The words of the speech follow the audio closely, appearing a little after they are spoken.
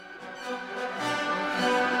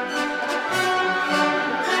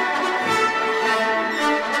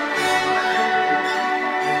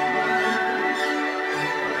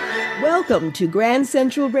Welcome to Grand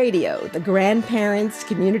Central Radio, the grandparents'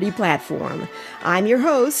 community platform. I'm your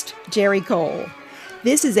host, Geri.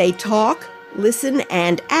 This is a talk, listen,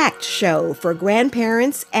 and act show for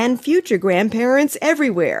grandparents and future grandparents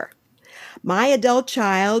everywhere. My adult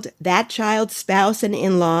child, that child's spouse and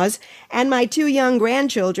in-laws, and my 2 young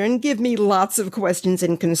grandchildren give me lots of questions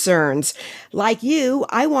and concerns. Like you,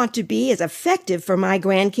 I want to be as effective for my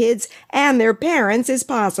grandkids and their parents as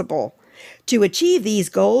possible. To achieve these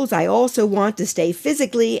goals, I also want to stay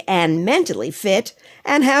physically and mentally fit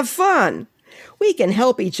and have fun. We can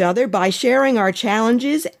help each other by sharing our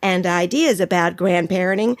challenges and ideas about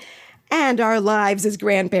grandparenting and our lives as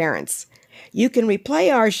grandparents. You can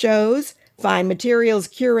replay our shows, find materials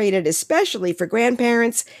curated especially for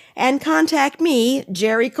grandparents, and contact me,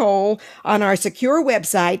 Geri, on our secure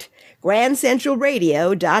website,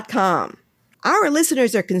 grandcentralradio.com. Our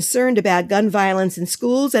listeners are concerned about gun violence in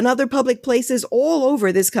schools and other public places all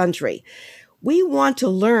over this country. We want to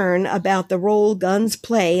learn about the role guns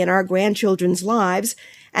play in our grandchildren's lives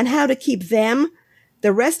and how to keep them,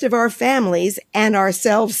 the rest of our families, and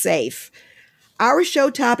ourselves safe. Our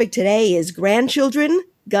show topic today is grandchildren,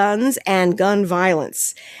 guns, and gun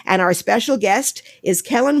violence. And our special guest is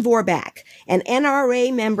Kelan Vorbach, an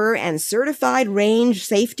NRA member and certified range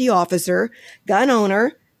safety officer, gun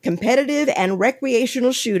owner, competitive and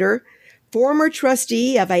recreational shooter, former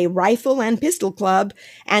trustee of a rifle and pistol club,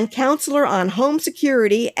 and counselor on home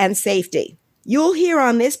security and safety. You'll hear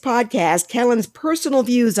on this podcast Kelan's personal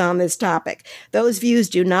views on this topic. Those views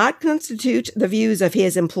do not constitute the views of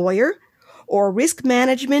his employer or risk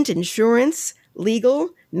management, insurance, legal,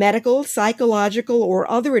 medical, psychological, or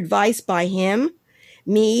other advice by him,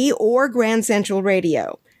 me, or Grand Central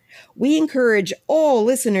Radio. We encourage all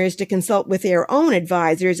listeners to consult with their own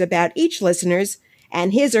advisors about each listener's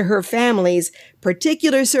and his or her family's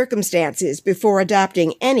particular circumstances before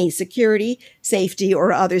adopting any security, safety,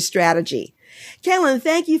 or other strategy. Kelan,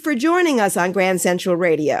 thank you for joining us on Grand Central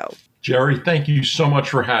Radio. Geri, thank you so much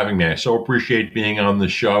for having me. I so appreciate being on the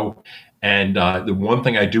show. And the one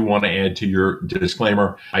thing I do want to add to your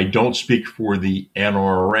disclaimer, I don't speak for the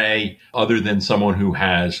NRA other than someone who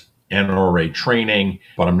has NRA training,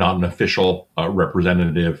 but I'm not an official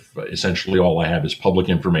representative. Essentially, all I have is public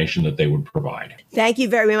information that they would provide. Thank you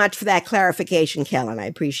very much for that clarification, Kelan. I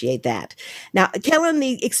appreciate that. Now, Kelan,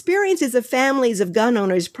 the experiences of families of gun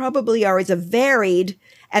owners probably are as varied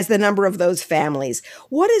as the number of those families.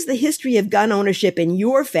 What is the history of gun ownership in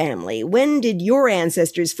your family? When did your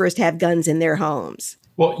ancestors first have guns in their homes?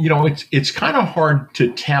 Well, it's kind of hard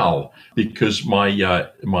to tell because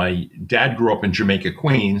my dad grew up in Jamaica,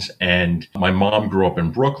 Queens, and my mom grew up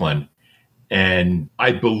in Brooklyn. And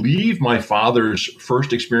I believe my father's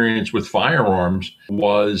first experience with firearms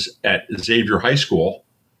was at Xavier High School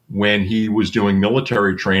when he was doing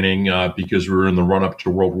military training because we were in the run-up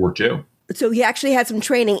to World War II. So he actually had some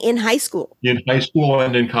training in high school. In high school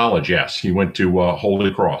and in college, yes. He went to Holy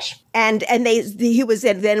Cross. And he was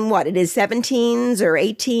then what, in his 17s or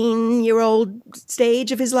 18-year-old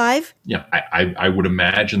stage of his life? Yeah, I would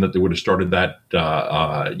imagine that they would have started that,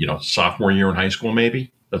 sophomore year in high school,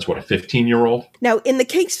 maybe. That's what, a 15-year-old? Now, in the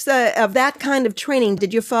case of that kind of training,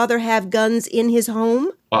 did your father have guns in his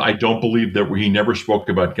home? I don't believe that he never spoke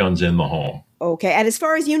about guns in the home. Okay. And as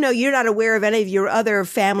far as you know, you're not aware of any of your other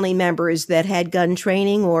family members that had gun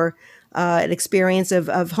training or an experience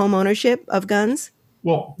of home ownership of guns?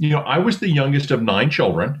 Well, I was the youngest of 9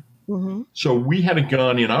 children. Mm-hmm. So we had a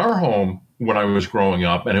gun in our home when I was growing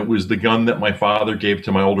up, and it was the gun that my father gave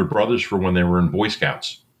to my older brothers for when they were in Boy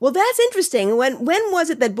Scouts. Well, that's interesting. When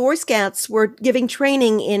was it that Boy Scouts were giving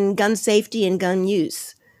training in gun safety and gun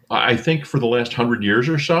use? I think for the last 100 years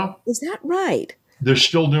or so. Is that right? They're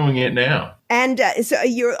still doing it now. And so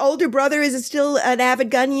your older brother is still an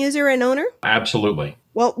avid gun user and owner? Absolutely.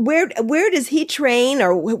 Well, where does he train,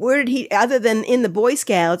 or where did he, other than in the Boy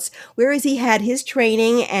Scouts, where has he had his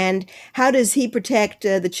training, and how does he protect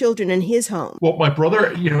the children in his home? Well, my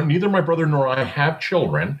brother, neither my brother nor I have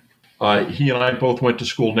children. He and I both went to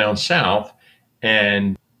school down south,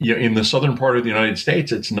 and in the southern part of the United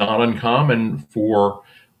States, it's not uncommon for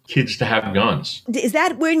kids to have guns. Is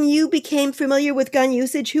that when you became familiar with gun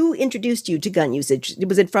usage? Who introduced you to gun usage?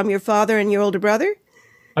 Was it from your father and your older brother?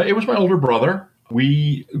 It was my older brother.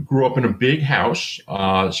 We grew up in a big house.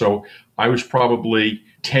 So I was probably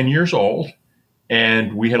 10 years old,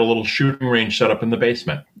 and we had a little shooting range set up in the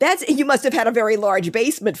basement. You must have had a very large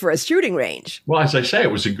basement for a shooting range. Well, as I say,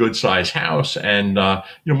 it was a good sized house. And,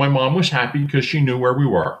 my mom was happy because she knew where we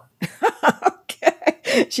were. Okay.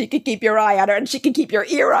 She could keep your eye on her, and she could keep your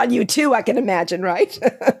ear on you too, I can imagine, right?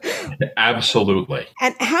 Absolutely.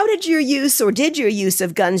 And how did your use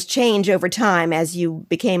of guns change over time as you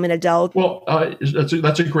became an adult? Well,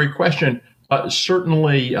 that's a great question.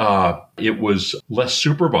 Certainly, it was less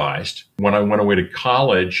supervised. When I went away to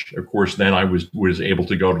college, of course, then I was able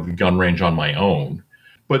to go to the gun range on my own.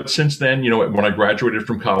 But since then, when I graduated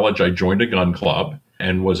from college, I joined a gun club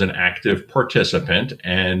and was an active participant,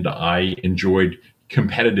 and I enjoyed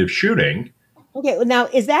competitive shooting. Okay, well, now,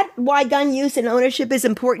 is that why gun use and ownership is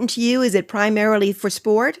important to you? Is it primarily for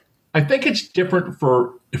sport? I think it's different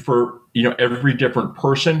for every different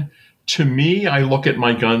person. To me, I look at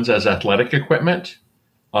my guns as athletic equipment.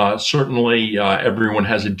 Certainly, everyone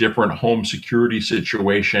has a different home security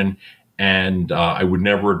situation, and I would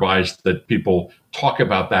never advise that people talk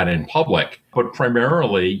about that in public. But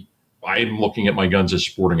primarily, I'm looking at my guns as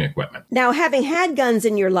sporting equipment. Now, having had guns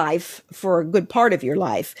in your life for a good part of your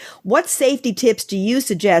life, what safety tips do you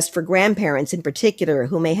suggest for grandparents in particular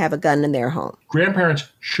who may have a gun in their home? Grandparents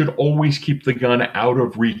should always keep the gun out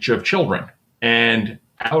of reach of children. And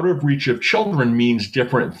out of reach of children means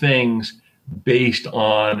different things based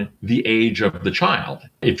on the age of the child.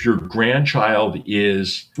 If your grandchild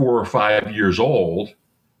is 4 or 5 years old,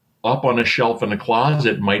 up on a shelf in a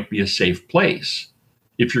closet might be a safe place.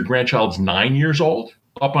 If your grandchild's 9 years old,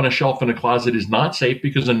 up on a shelf in a closet is not safe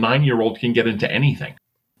because a 9-year-old can get into anything.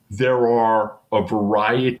 There are a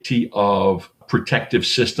variety of protective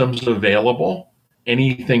systems available,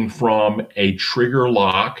 anything from a trigger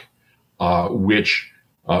lock, which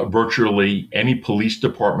virtually any police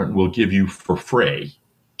department will give you for free,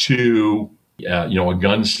 to a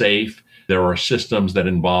gun safe. There are systems that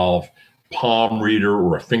involve palm reader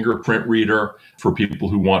or a fingerprint reader for people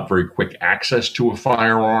who want very quick access to a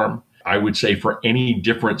firearm. I would say for any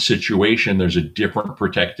different situation, there's a different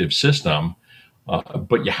protective system,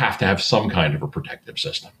 but you have to have some kind of a protective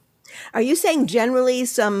system. Are you saying generally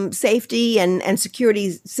some safety and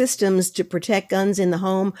security systems to protect guns in the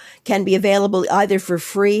home can be available either for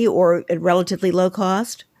free or at relatively low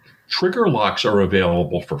cost? Trigger locks are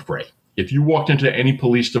available for free. If you walked into any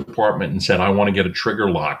police department and said, I want to get a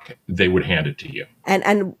trigger lock, they would hand it to you.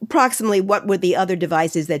 And approximately what would the other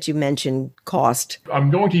devices that you mentioned cost?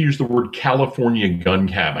 I'm going to use the word California gun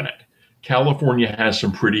cabinet. California has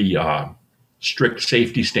some pretty strict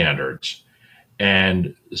safety standards.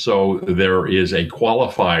 And so there is a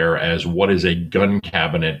qualifier as what is a gun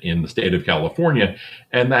cabinet in the state of California.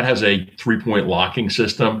 And that has a 3-point locking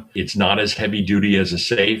system. It's not as heavy duty as a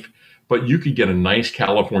safe, but you could get a nice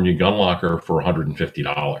California gun locker for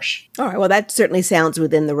 $150. All right. Well, that certainly sounds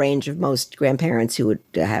within the range of most grandparents who would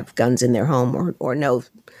have guns in their home or know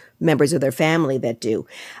members of their family that do.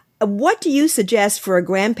 What do you suggest for a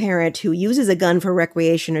grandparent who uses a gun for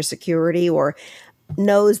recreation or security, or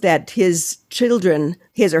knows that his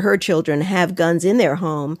or her children have guns in their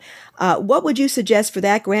home? What would you suggest for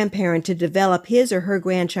that grandparent to develop his or her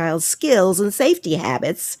grandchild's skills and safety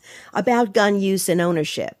habits about gun use and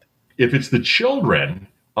ownership? If it's the children,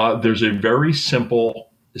 there's a very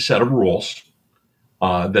simple set of rules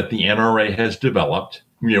that the NRA has developed.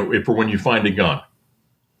 For when you find a gun,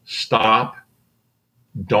 stop,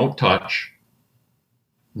 don't touch,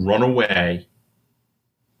 run away,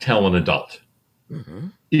 tell an adult. Mm-hmm.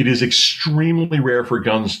 It is extremely rare for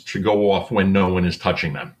guns to go off when no one is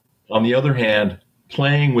touching them. On the other hand,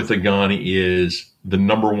 playing with a gun is the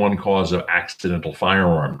number one cause of accidental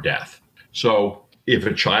firearm death. So if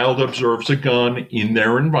a child observes a gun in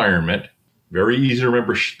their environment, very easy to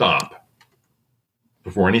remember, stop.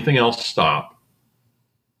 Before anything else, stop.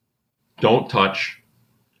 Don't touch.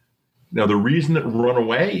 Now, the reason that run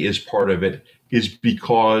away is part of it is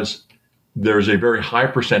because there's a very high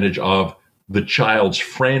percentage of the child's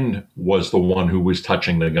friend was the one who was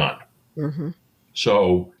touching the gun. Mm-hmm.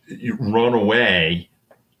 So run away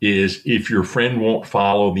is if your friend won't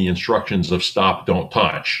follow the instructions of stop, don't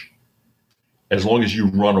touch. As long as you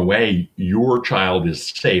run away, your child is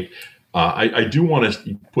safe. I do want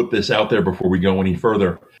to put this out there before we go any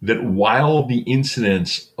further, that while the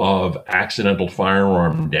incidence of accidental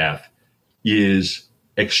firearm death is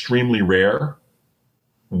extremely rare,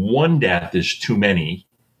 one death is too many.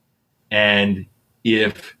 And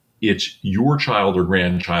if it's your child or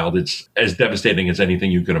grandchild, it's as devastating as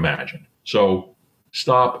anything you could imagine. So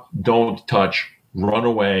stop, don't touch, run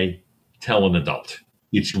away, tell an adult.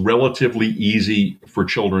 It's relatively easy for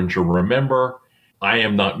children to remember. I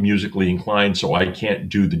am not musically inclined, so I can't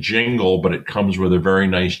do the jingle, but it comes with a very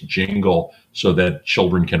nice jingle so that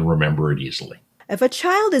children can remember it easily. If a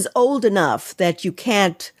child is old enough that you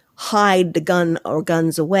can't hide the gun or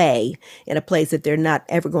guns away in a place that they're not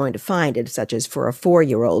ever going to find it, such as for a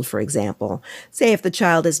 4-year-old, for example. Say if the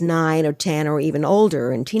child is 9 or 10 or even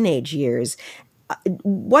older in teenage years,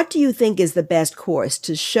 what do you think is the best course?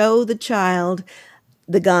 To show the child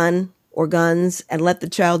the gun or guns and let the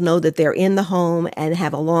child know that they're in the home and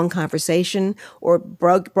have a long conversation, or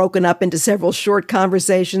broken up into several short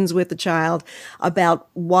conversations with the child about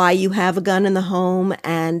why you have a gun in the home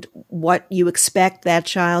and what you expect that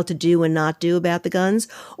child to do and not do about the guns?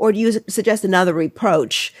 Or do you suggest another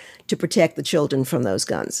approach to protect the children from those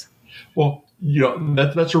guns? Well,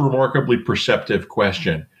 that's a remarkably perceptive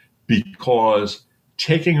question, because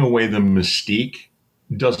taking away the mystique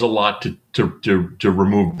does a lot to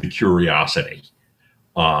remove the curiosity.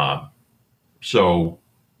 So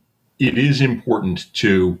it is important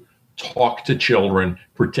to talk to children,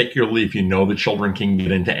 particularly if you know the children can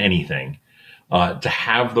get into anything, to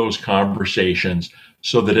have those conversations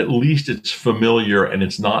so that at least it's familiar and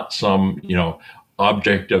it's not some,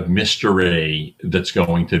 object of mystery that's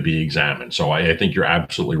going to be examined. So I think you're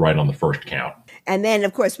absolutely right on the first count. And then,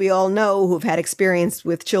 of course, we all know who've had experience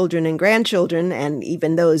with children and grandchildren, and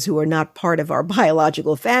even those who are not part of our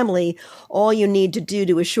biological family, all you need to do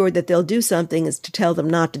to assure that they'll do something is to tell them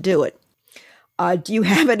not to do it. Do you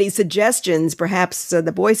have any suggestions? Perhaps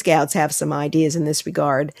the Boy Scouts have some ideas in this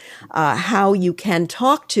regard, how you can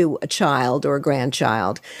talk to a child or a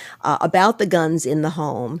grandchild about the guns in the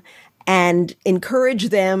home and encourage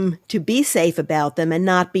them to be safe about them and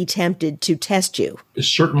not be tempted to test you.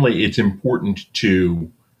 Certainly, it's important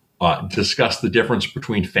to discuss the difference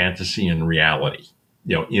between fantasy and reality.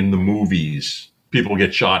 In the movies, people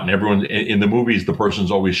get shot, and everyone in the movies, the person's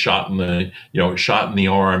always shot in the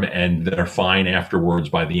arm, and they're fine afterwards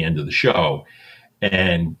by the end of the show.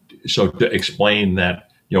 And so to explain that,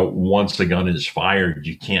 once the gun is fired,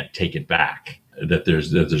 you can't take it back. That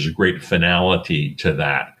there's a great finality to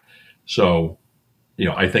that. So,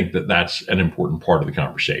 I think that that's an important part of the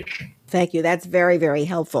conversation. Thank you. That's very, very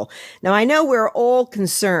helpful. Now, I know we're all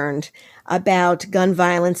concerned about gun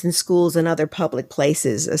violence in schools and other public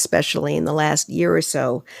places, especially in the last year or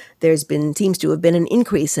so. Seems to have been an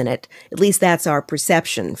increase in it. At least that's our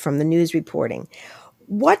perception from the news reporting.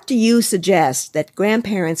 What do you suggest that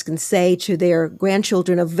grandparents can say to their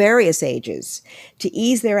grandchildren of various ages to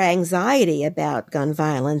ease their anxiety about gun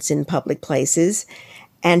violence in public places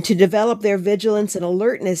and to develop their vigilance and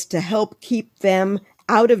alertness to help keep them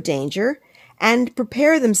out of danger and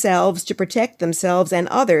prepare themselves to protect themselves and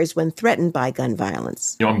others when threatened by gun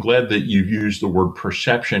violence? I'm glad that you've used the word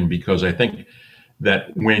perception, because I think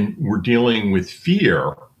that when we're dealing with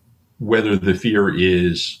fear, whether the fear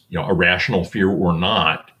is a rational fear or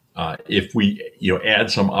not, if we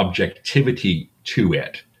add some objectivity to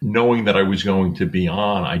it, knowing that I was going to be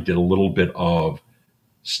on, I did a little bit of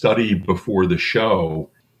study before the show.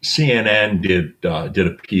 CNN did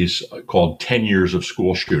a piece called 10 Years of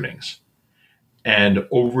School Shootings. And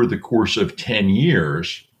over the course of 10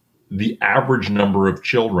 years, the average number of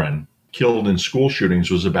children killed in school shootings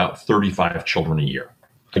was about 35 children a year.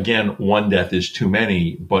 Again, one death is too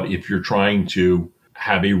many, but if you're trying to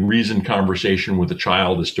have a reasoned conversation with a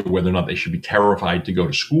child as to whether or not they should be terrified to go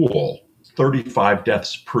to school, 35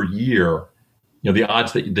 deaths per year, the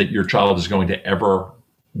odds that your child is going to ever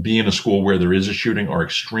be in a school where there is a shooting are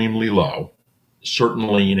extremely low.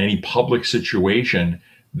 Certainly in any public situation,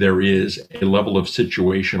 there is a level of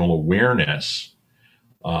situational awareness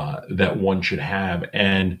that one should have.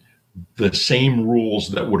 And the same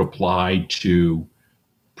rules that would apply to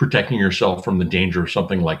protecting yourself from the danger of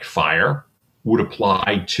something like fire would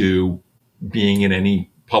apply to being in any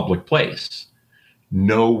public place.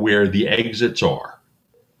 Know where the exits are.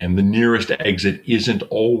 And the nearest exit isn't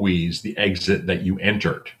always the exit that you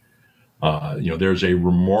entered. There's a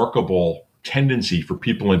remarkable tendency for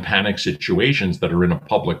people in panic situations that are in a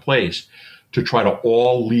public place to try to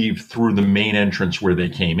all leave through the main entrance where they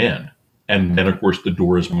came in. And then, of course, the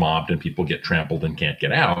door is mobbed and people get trampled and can't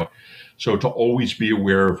get out. So to always be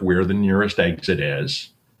aware of where the nearest exit is.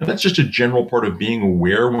 And that's just a general part of being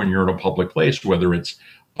aware when you're in a public place, whether it's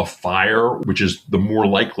a fire, which is the more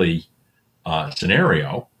likely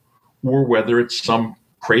scenario, or whether it's some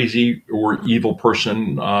crazy or evil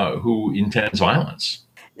person who intends violence.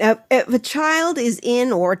 Now, if a child is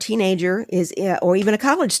in, or a teenager is, or even a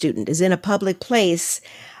college student is in a public place,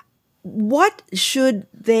 what should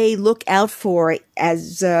they look out for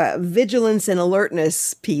as vigilance and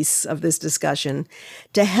alertness piece of this discussion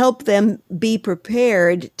to help them be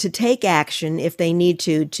prepared to take action if they need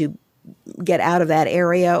to get out of that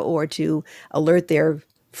area or to alert their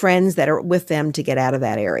friends that are with them to get out of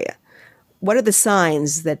that area? What are the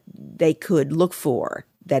signs that they could look for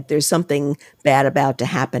that there's something bad about to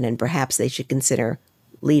happen and perhaps they should consider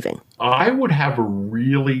leaving? I would have a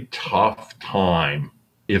really tough time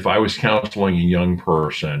if I was counseling a young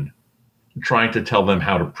person trying to tell them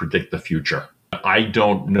how to predict the future. I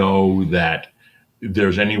don't know that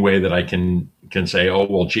there's any way that I can say, oh,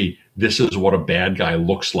 well, gee, this is what a bad guy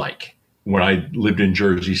looks like. When I lived in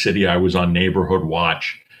Jersey City, I was on Neighborhood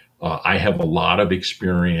Watch. I have a lot of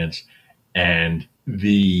experience, and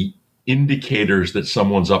the indicators that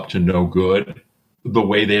someone's up to no good, the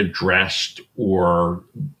way they're dressed or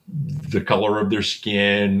the color of their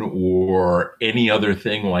skin or any other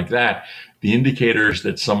thing like that, the indicators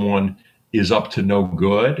that someone is up to no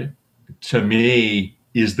good, to me,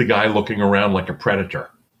 is the guy looking around like a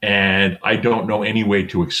predator. And I don't know any way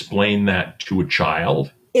to explain that to a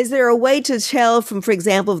child. Is there a way to tell from, for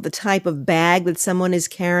example, the type of bag that someone is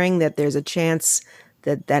carrying that there's a chance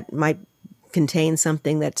that that might contain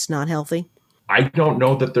something that's not healthy? I don't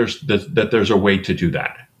know that there's a way to do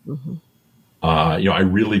that. Mm-hmm. I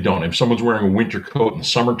really don't. If someone's wearing a winter coat in the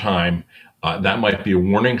summertime, that might be a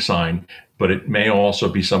warning sign, but it may also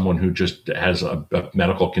be someone who just has a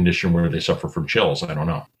medical condition where they suffer from chills. I don't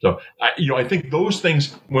know. So, I think those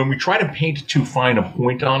things, when we try to paint too fine a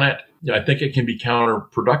point on it, I think it can be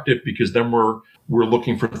counterproductive because then we're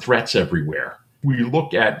looking for threats everywhere. We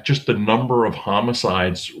look at just the number of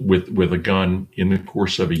homicides with a gun in the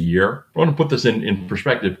course of a year. I want to put this in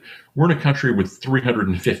perspective. We're in a country with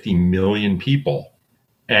 350 million people.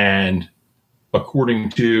 And according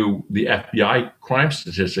to the FBI crime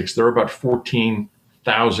statistics, there are about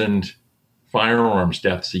 14,000 firearms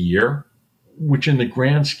deaths a year, which in the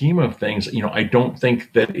grand scheme of things, I don't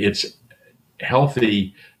think that it's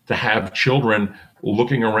healthy to have children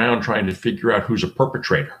looking around trying to figure out who's a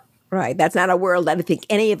perpetrator. Right. That's not a world that I think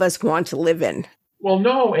any of us want to live in. Well,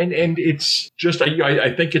 no, and it's just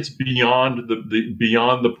I think it's beyond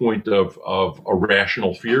the point of a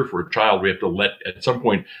rational fear for a child. We have to at some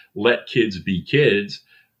point let kids be kids,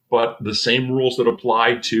 but the same rules that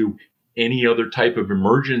apply to any other type of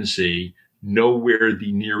emergency, know where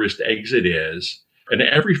the nearest exit is, and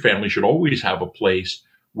every family should always have a place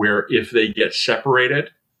where if they get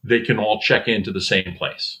separated, they can all check into the same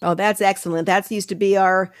place. Oh, that's excellent. That used to be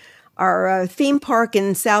our theme park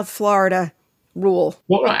in South Florida rule.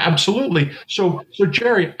 Well, absolutely. So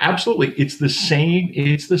Jerry, absolutely. It's the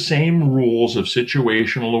same rules of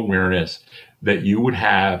situational awareness that you would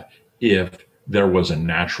have if there was a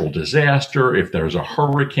natural disaster, if there's a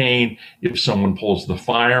hurricane, if someone pulls the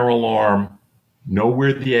fire alarm, know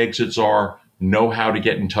where the exits are, know how to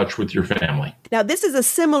get in touch with your family. Now, this is a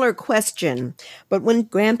similar question, but when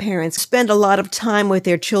grandparents spend a lot of time with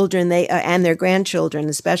their children, and their grandchildren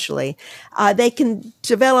especially, they can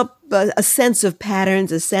develop a sense of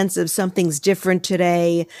patterns, a sense of something's different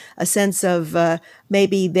today, a sense of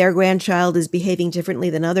maybe their grandchild is behaving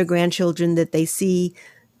differently than other grandchildren that they see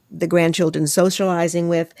the grandchildren socializing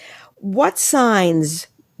with. What signs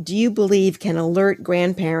do you believe can alert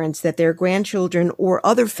grandparents that their grandchildren or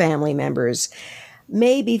other family members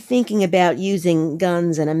may be thinking about using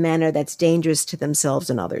guns in a manner that's dangerous to themselves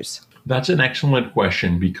and others? That's an excellent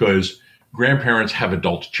question because grandparents have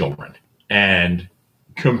adult children. And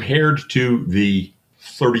compared to the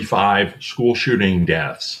 35 school shooting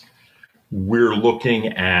deaths, we're looking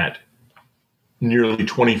at nearly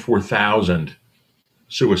 24,000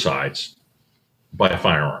 suicides by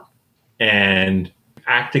firearm. And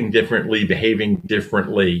acting differently, behaving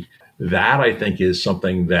differently, that I think is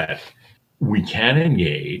something that we can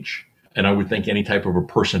engage. And I would think any type of a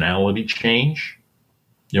personality change.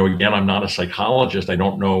 Again, I'm not a psychologist. I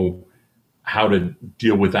don't know how to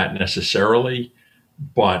deal with that necessarily,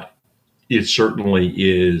 but it certainly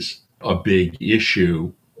is a big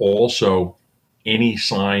issue. Also, any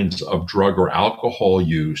signs of drug or alcohol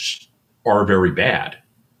use are very bad,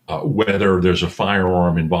 whether there's a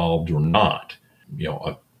firearm involved or not.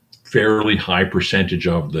 A fairly high percentage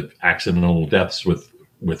of the accidental deaths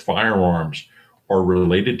with firearms are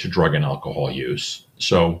related to drug and alcohol use.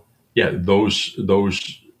 So, yeah, those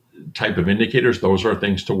type of indicators, those are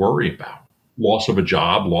things to worry about. Loss of a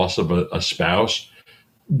job, loss of a spouse.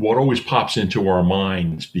 What always pops into our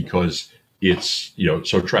minds because it's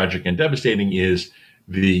so tragic and devastating is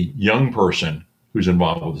the young person who's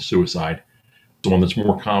involved with a suicide. The one that's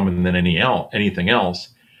more common than anything else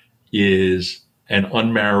is an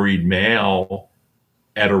unmarried male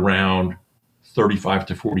at around 35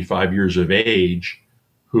 to 45 years of age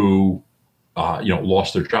who,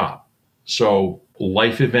 lost their job. So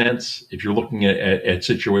life events, if you're looking at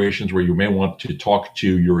situations where you may want to talk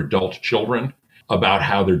to your adult children about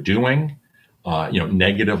how they're doing,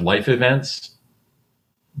 negative life events,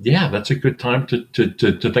 Yeah, that's a good time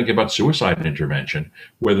to think about suicide intervention,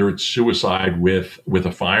 whether it's suicide with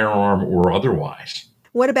a firearm or otherwise.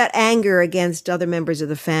 What about anger against other members of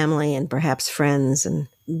the family and perhaps friends and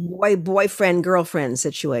boyfriend, girlfriend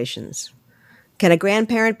situations? Can a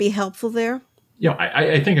grandparent be helpful there?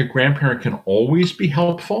 I think a grandparent can always be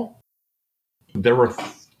helpful. There are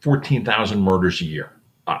 14,000 murders a year.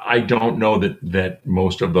 I don't know that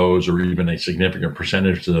most of those, or even a significant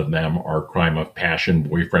percentage of them, are crime of passion,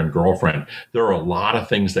 boyfriend, girlfriend. There are a lot of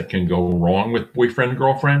things that can go wrong with boyfriend,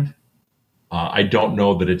 girlfriend. I don't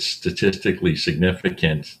know that it's statistically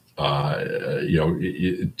significant,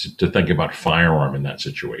 to think about firearm in that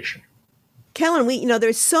situation. Kelan,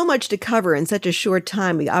 there's so much to cover in such a short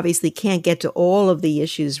time. We obviously can't get to all of the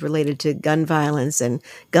issues related to gun violence and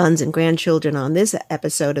guns and grandchildren on this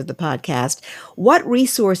episode of the podcast. What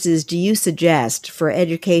resources do you suggest for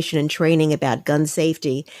education and training about gun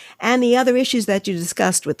safety and the other issues that you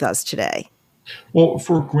discussed with us today? Well,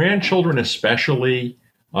 for grandchildren especially,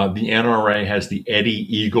 the NRA has the Eddie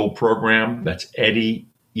Eagle program. That's Eddie,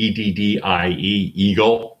 EDDIE,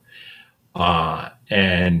 Eagle.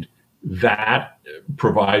 And that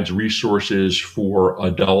provides resources for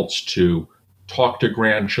adults to talk to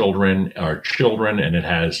grandchildren or children, and it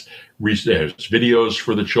has videos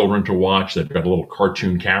for the children to watch. They've got a little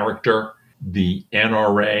cartoon character. The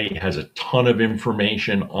NRA has a ton of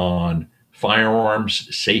information on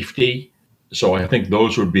firearms safety. So I think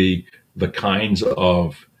those would be the kinds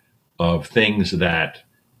of things that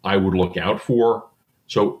I would look out for.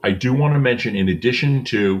 So I do want to mention, in addition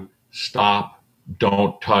to stop,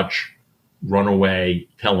 don't touch, run away,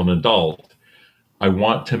 tell an adult, I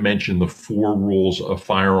want to mention the 4 rules of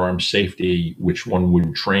firearm safety, which one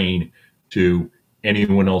would train to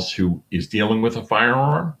anyone else who is dealing with a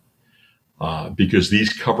firearm, because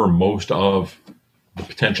these cover most of the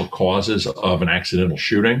potential causes of an accidental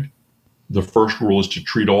shooting. The first rule is to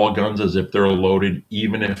treat all guns as if they're loaded,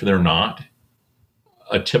 even if they're not.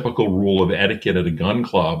 A typical rule of etiquette at a gun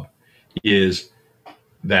club is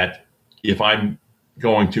that if I'm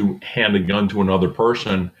going to hand a gun to another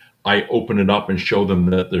person, I open it up and show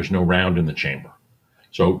them that there's no round in the chamber.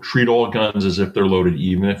 So treat all guns as if they're loaded,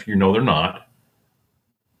 even if you know they're not.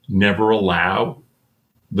 Never allow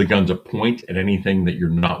the gun to point at anything that you're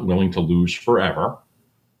not willing to lose forever.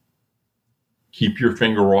 Keep your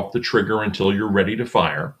finger off the trigger until you're ready to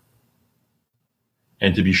fire,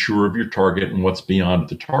 and to be sure of your target and what's beyond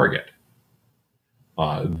the target.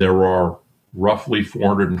 There are roughly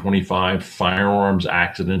 425 firearms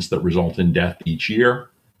accidents that result in death each year.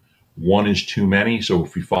 One is too many, so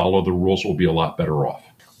if we follow the rules, we'll be a lot better off.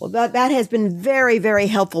 Well, that has been very, very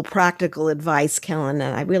helpful, practical advice, Kelan,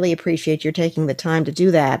 and I really appreciate your taking the time to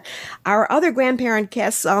do that. Our other grandparent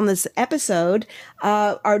guests on this episode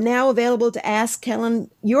are now available to ask Kelan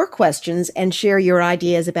your questions and share your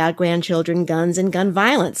ideas about grandchildren, guns, and gun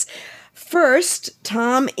violence. First,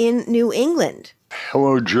 Tom in New England.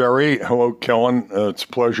 Hello, Geri. Hello, Kelan. It's a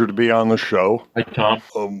pleasure to be on the show. Hi, Tom.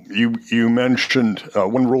 You mentioned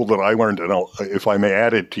one rule that I learned, and if I may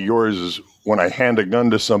add it to yours, is when I hand a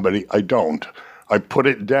gun to somebody, I don't. I put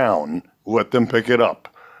it down, let them pick it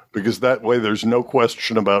up, because that way there's no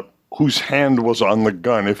question about whose hand was on the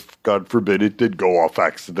gun if, God forbid, it did go off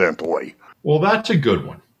accidentally. Well, that's a good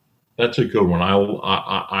one. That's a good one.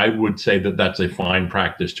 I would say that that's a fine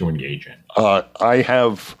practice to engage in.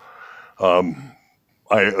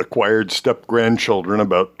 I acquired step-grandchildren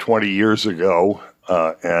about 20 years ago,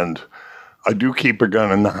 and I do keep a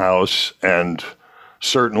gun in the house, and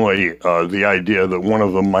certainly the idea that one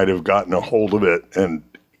of them might have gotten a hold of it and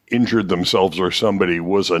injured themselves or somebody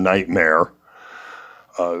was a nightmare.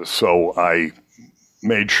 So I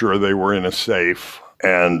made sure they were in a safe,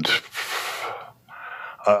 and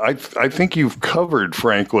I think you've covered,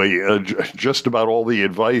 frankly, just about all the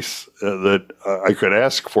advice that I could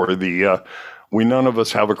ask for. We none of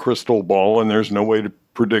us have a crystal ball, and there's no way to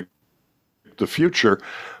predict the future.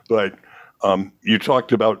 But you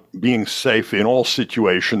talked about being safe in all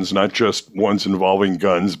situations, not just ones involving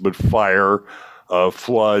guns, but fire,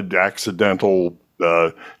 flood, accidental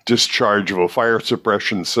discharge of a fire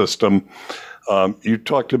suppression system. You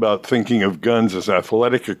talked about thinking of guns as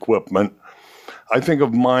athletic equipment. I think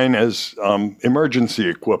of mine as emergency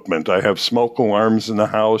equipment. I have smoke alarms in the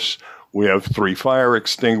house. We have 3 fire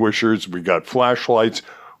extinguishers. We got flashlights.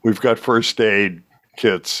 We've got first aid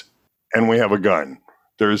kits, and we have a gun.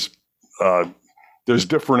 There's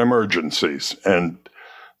different emergencies, and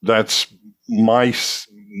that's my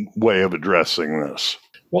way of addressing this.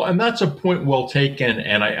 Well, and that's a point well taken,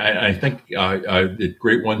 and I think a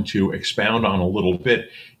great one to expound on a little bit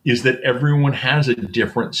is that everyone has a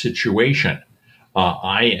different situation.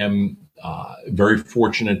 I am very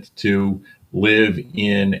fortunate to live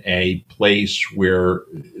in a place where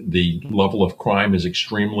the level of crime is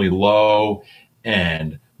extremely low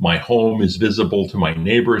and my home is visible to my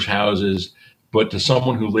neighbors' houses. But to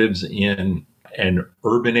someone who lives in an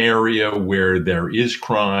urban area where there is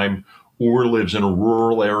crime or lives in a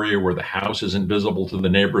rural area where the house isn't visible to the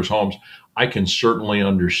neighbors' homes, I can certainly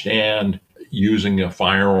understand using a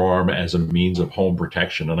firearm as a means of home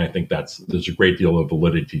protection. And I think there's a great deal of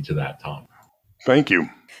validity to that, Tom. Thank you.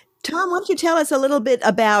 Tom, why don't you tell us a little bit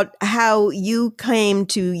about how you came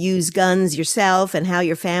to use guns yourself and how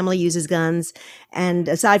your family uses guns? And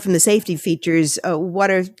aside from the safety features,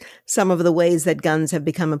 what are some of the ways that guns have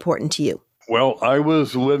become important to you? Well, I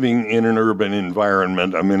was living in an urban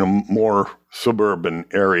environment. I'm in a more suburban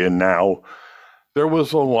area now. There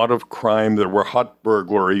was a lot of crime. There were hot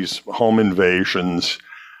burglaries, home invasions,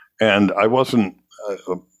 and I wasn't.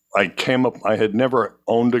 I had never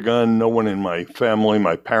owned a gun. No one in my family,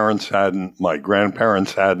 my parents hadn't, my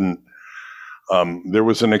grandparents hadn't. There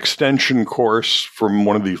was an extension course from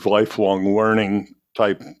one of these lifelong learning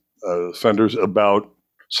type centers about,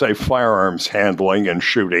 say, firearms handling and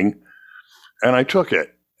shooting. And I took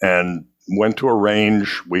it and went to a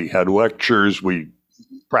range. We had lectures. We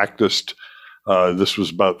practiced. This was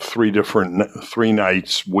about three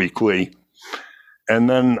nights weekly. And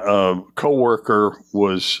then a coworker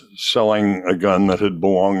was selling a gun that had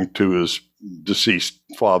belonged to his deceased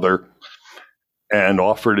father and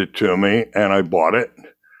offered it to me, and I bought it.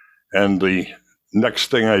 And the next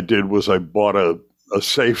thing I did was I bought a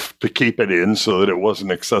safe to keep it in so that it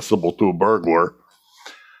wasn't accessible to a burglar.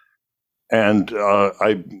 And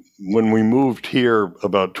when we moved here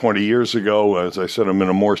about 20 years ago, as I said, I'm in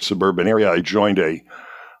a more suburban area. I joined a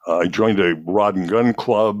rod and gun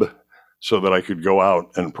club so that I could go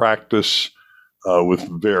out and practice with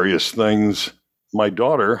various things. Our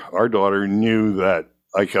daughter, knew that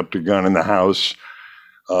I kept a gun in the house.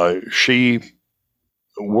 She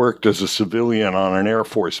worked as a civilian on an Air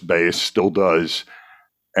Force base, still does,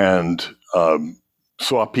 and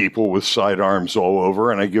saw people with sidearms all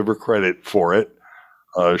over, and I give her credit for it.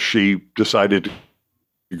 She decided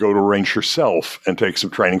to go to range herself and take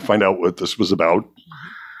some training, find out what this was about.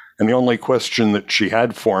 And the only question that she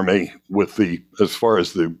had for me as far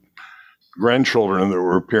as the grandchildren that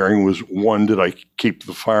were appearing was, one, did I keep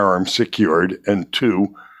the firearm secured? And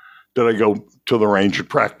two, did I go to the range and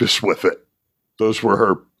practice with it? Those were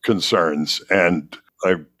her concerns. And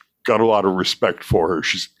I got a lot of respect for her.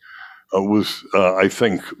 She was, I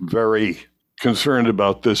think, very concerned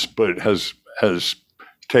about this, but has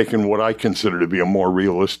taken what I consider to be a more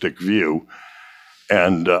realistic view.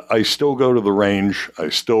 And I still go to the range. I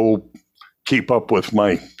still keep up with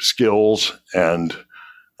my skills. And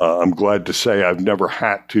I'm glad to say I've never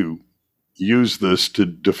had to use this to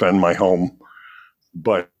defend my home,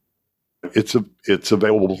 but it's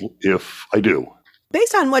available if I do.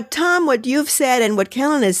 Based on what you've said and what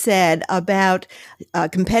Kelan has said about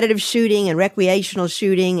competitive shooting and recreational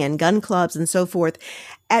shooting and gun clubs and so forth,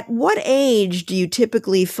 at what age do you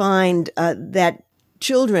typically find that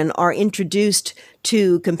children are introduced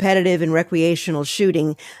to competitive and recreational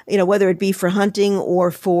shooting, whether it be for hunting or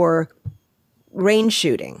for range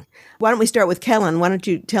shooting? Why don't we start with Kelan? Why don't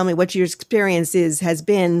you tell me what your experience has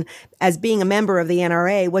been as being a member of the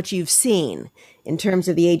NRA, what you've seen in terms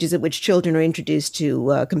of the ages at which children are introduced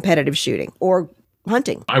to competitive shooting or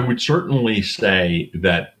hunting? I would certainly say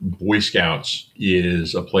that Boy Scouts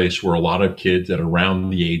is a place where a lot of kids at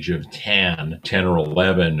around the age of 10 or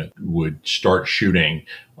 11 would start shooting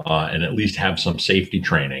and at least have some safety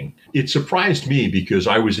training. It surprised me because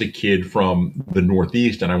I was a kid from the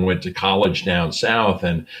Northeast and I went to college down south,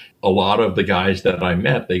 and a lot of the guys that I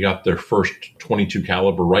met, they got their first .22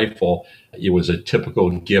 caliber rifle. It was a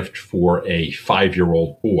typical gift for a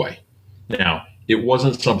 5-year-old boy. Now, it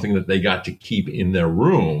wasn't something that they got to keep in their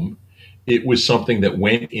room. It was something that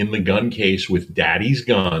went in the gun case with daddy's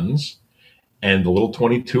guns, and the little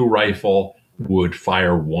 .22 rifle would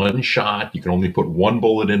fire one shot. You can only put one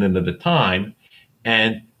bullet in it at a time.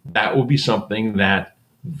 And that would be something that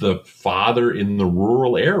the father in the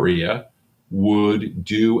rural area would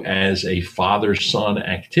do as a father-son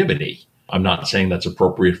activity. I'm not saying that's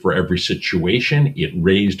appropriate for every situation. It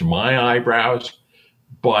raised my eyebrows,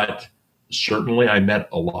 but certainly I met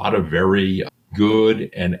a lot of very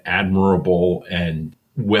good and admirable and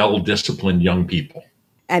well-disciplined young people.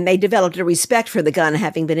 And they developed a respect for the gun,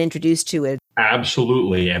 having been introduced to it.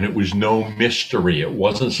 Absolutely. And it was no mystery. It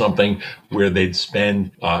wasn't something where they'd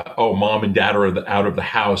spend, mom and dad are out of the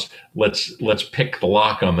house. Let's pick the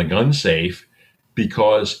lock on the gun safe.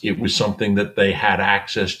 because it was something that they had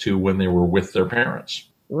access to when they were with their parents.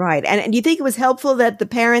 Right. And do you think it was helpful that the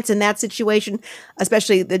parents in that situation,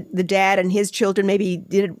 especially the dad and his children, maybe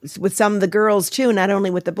did it with some of the girls too, not only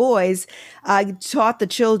with the boys, taught the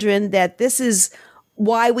children that this is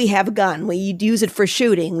why we have a gun. We use it for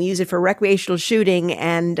shooting. We use it for recreational shooting.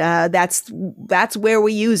 And that's where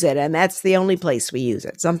we use it. And that's the only place we use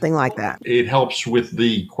it. Something like that. It helps with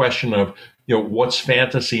the question of, what's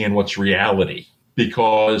fantasy and what's reality?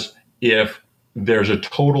 Because if there's a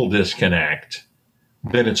total disconnect,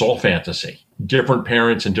 then it's all fantasy. Different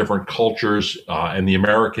parents in different cultures, and the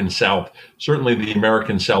American South, certainly the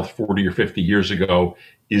American South 40 or 50 years ago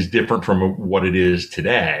is different from what it is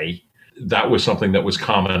today. That was something that was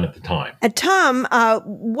common at the time. And Tom,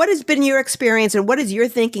 what has been your experience and what is your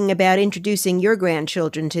thinking about introducing your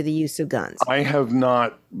grandchildren to the use of guns? I have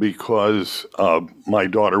not, because my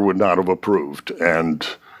daughter would not have approved, and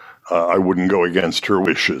I wouldn't go against her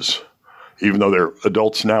wishes. Even though they're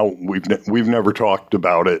adults now, we've never talked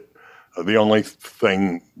about it. The only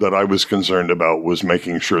thing that I was concerned about was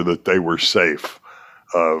making sure that they were safe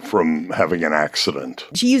from having an accident.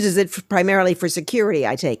 She uses it primarily for security,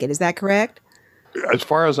 I take it. Is that correct? As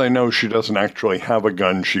far as I know, she doesn't actually have a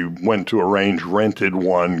gun. She went to a range, rented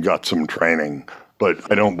one, got some training,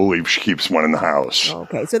 but I don't believe she keeps one in the house.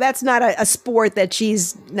 Okay, so that's not a sport that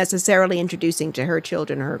she's necessarily introducing to her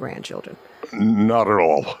children or her grandchildren. Not at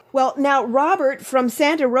all. Well, now, Robert from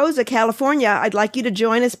Santa Rosa, California, I'd like you to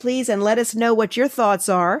join us, please, and let us know what your thoughts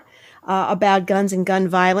are about guns and gun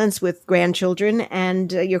violence with grandchildren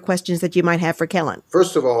and your questions that you might have for Kelan.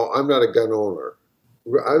 First of all, I'm not a gun owner.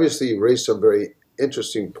 Obviously, you raised some very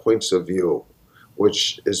interesting points of view,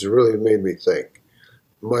 which has really made me think.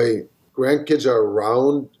 My grandkids are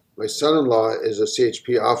around. My son-in-law is a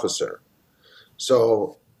CHP officer.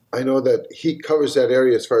 So I know that he covers that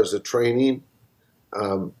area as far as the training.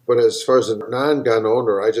 But as far as a non-gun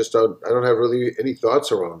owner, I don't have really any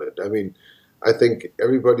thoughts around it. I mean, I think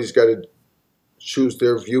everybody's got to choose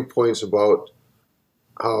their viewpoints about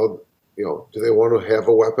how, do they want to have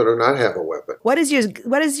a weapon or not have a weapon. What is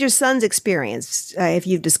your son's experience, if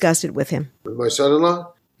you've discussed it with him? My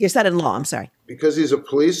son-in-law? Your son-in-law, I'm sorry. Because he's a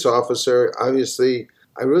police officer, obviously,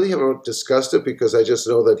 I really haven't discussed it because I just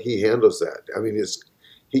know that he handles that. I mean,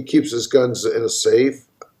 he keeps his guns in a safe.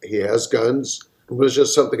 He has guns. It was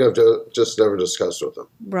just something I've just never discussed with him.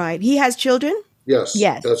 Right. He has children? Yes.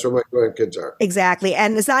 Yes. That's where my grandkids are. Exactly.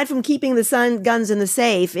 And aside from keeping the guns in the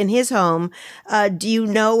safe in his home, do you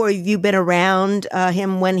know or have you been around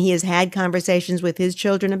him when he has had conversations with his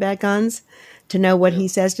children about guns to know what he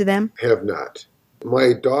says to them? Have not.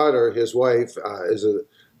 My daughter, his wife, is a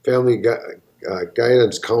family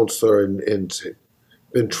guidance counselor and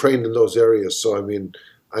been trained in those areas. So, I mean,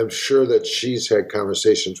 I'm sure that she's had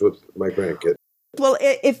conversations with my grandkids. Well,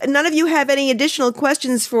 if none of you have any additional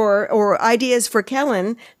questions or ideas for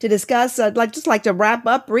Kelan to discuss, I'd just like to wrap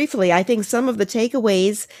up briefly. I think some of the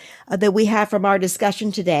takeaways that we have from our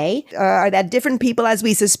discussion today are that different people, as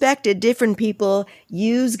we suspected, different people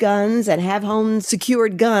use guns and have home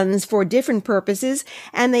secured guns for different purposes,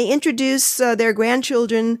 and they introduce their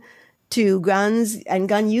grandchildren to guns and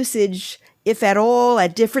gun usage, if at all,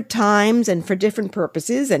 at different times and for different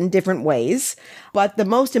purposes and different ways. But the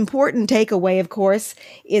most important takeaway, of course,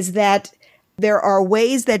 is that there are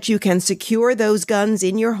ways that you can secure those guns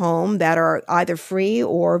in your home that are either free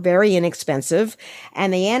or very inexpensive.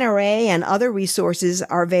 And the NRA and other resources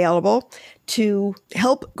are available to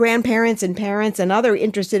help grandparents and parents and other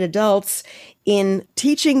interested adults in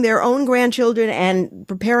teaching their own grandchildren and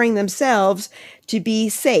preparing themselves to be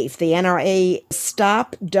safe. The NRA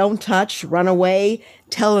stop, don't touch, run away,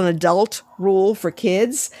 tell an adult rule for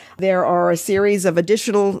kids. There are a series of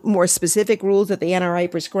additional, more specific rules that the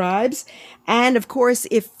NRA prescribes. And of course,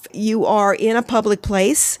 if you are in a public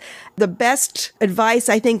place, the best advice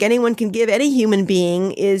I think anyone can give any human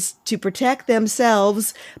being is to protect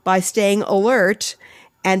themselves by staying alert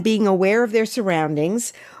and being aware of their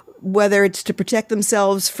surroundings, whether it's to protect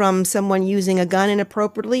themselves from someone using a gun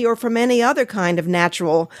inappropriately or from any other kind of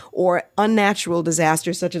natural or unnatural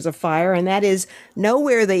disaster, such as a fire. And that is, know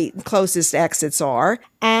where the closest exits are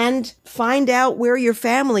and find out where your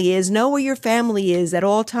family is, know where your family is at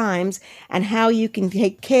all times and how you can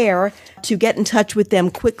take care to get in touch with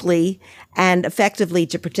them quickly and effectively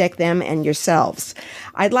to protect them and yourselves.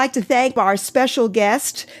 I'd like to thank our special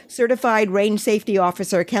guest, Certified Range Safety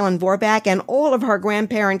Officer Kelan Vorbach, and all of our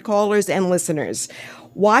grandparent callers and listeners.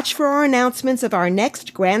 Watch for our announcements of our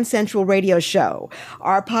next Grand Central radio show.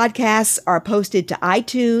 Our podcasts are posted to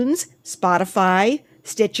iTunes, Spotify,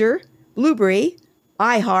 Stitcher, Blueberry,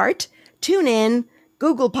 iHeart, TuneIn,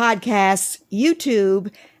 Google Podcasts,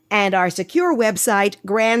 YouTube, and our secure website,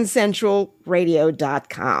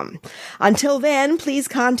 grandcentralradio.com. Until then, please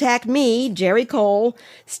contact me, Geri Cole.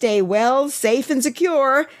 Stay well, safe, and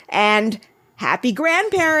secure, and happy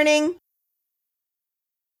grandparenting!